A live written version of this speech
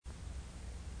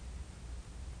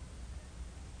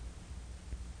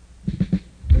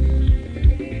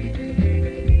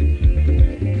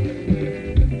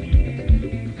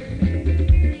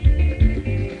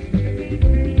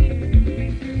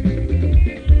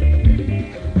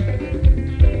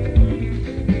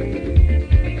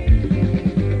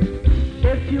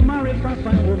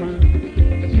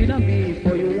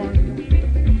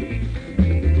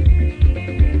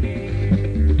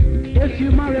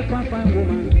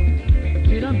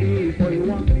She don't be for you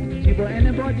want. She for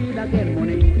anybody that get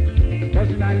money.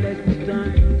 Personal, let's good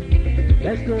time.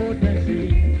 Let's go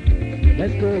dancing.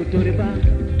 Let's go to the bar.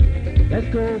 Let's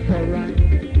go for a ride.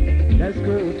 Let's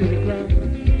go to the club.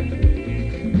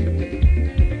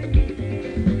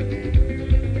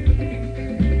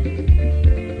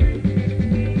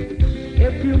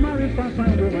 If you marry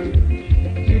fine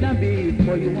woman, she don't be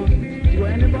for you want. She for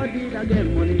anybody that get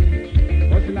money.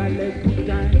 Personal, let's good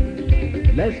time.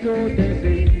 Let's go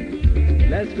dancing.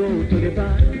 Let's go to the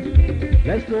bar.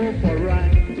 Let's go for a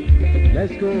ride.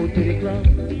 Let's go to the club.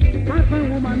 Fine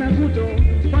woman a good oh.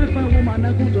 Fine woman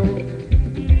a good oh.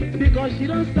 Because she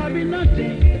don't sabi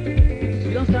nothing.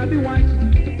 She don't sabi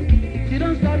wine. She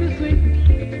don't sabi sweet.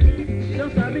 She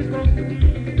don't sabi cook.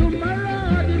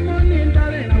 Tomorrow the morning,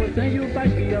 darling, I will send you back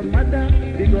to your mother.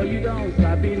 Because you don't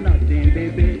sabi nothing,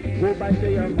 baby. Go back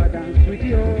to your mother,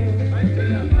 sweetie oh. Back to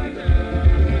your mother.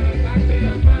 Back to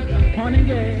your mother. Honey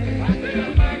girl. Back to your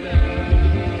mother.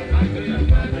 Back to your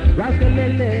mother. Rascal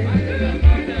Lele. Back to your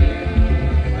mother.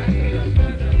 Back to your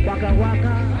mother. Waka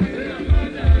waka.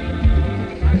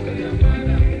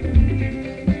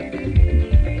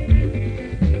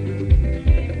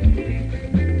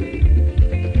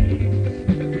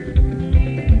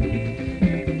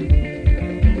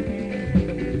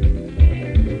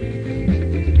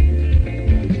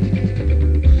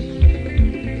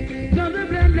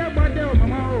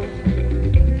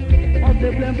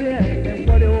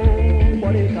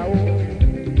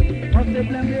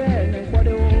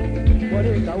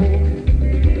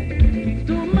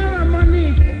 Tomorrow money,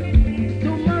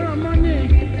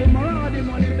 tomorrow the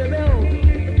money, baby. Oh,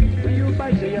 when you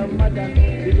buy to your mother,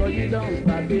 because you don't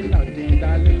sabi nothing,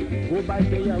 darling. Go buy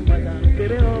to your mother,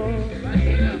 baby. Oh, buy to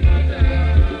your mother,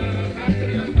 buy to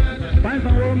your mother. Fine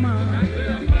for woman, buy to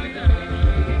your mother,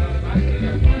 buy to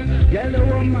your mother. Yellow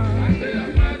woman, buy to your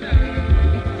mother,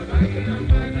 buy to your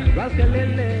mother. Rascal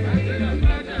Lele, buy to your mother.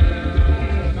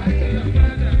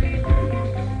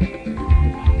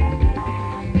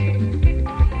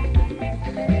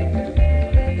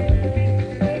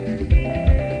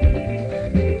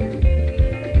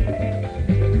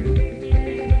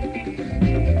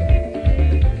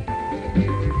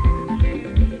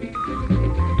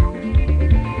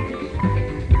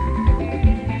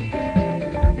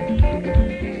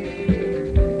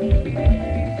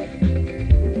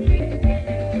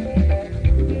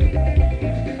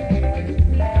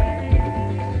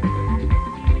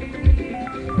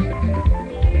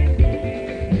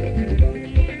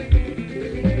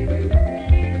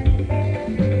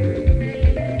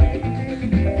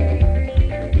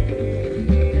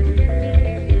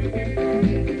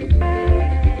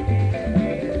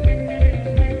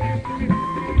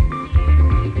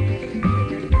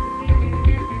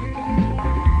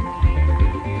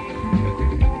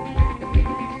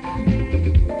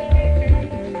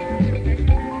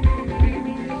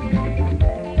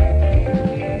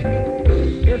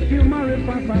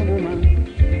 Fine woman,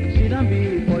 she don't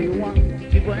be for you want.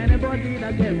 She for anybody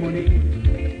that get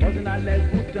money. Wasn't that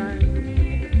let's good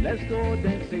time? Let's go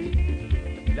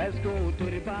dancing. Let's go to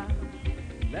the bar.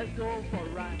 Let's go for a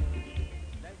ride.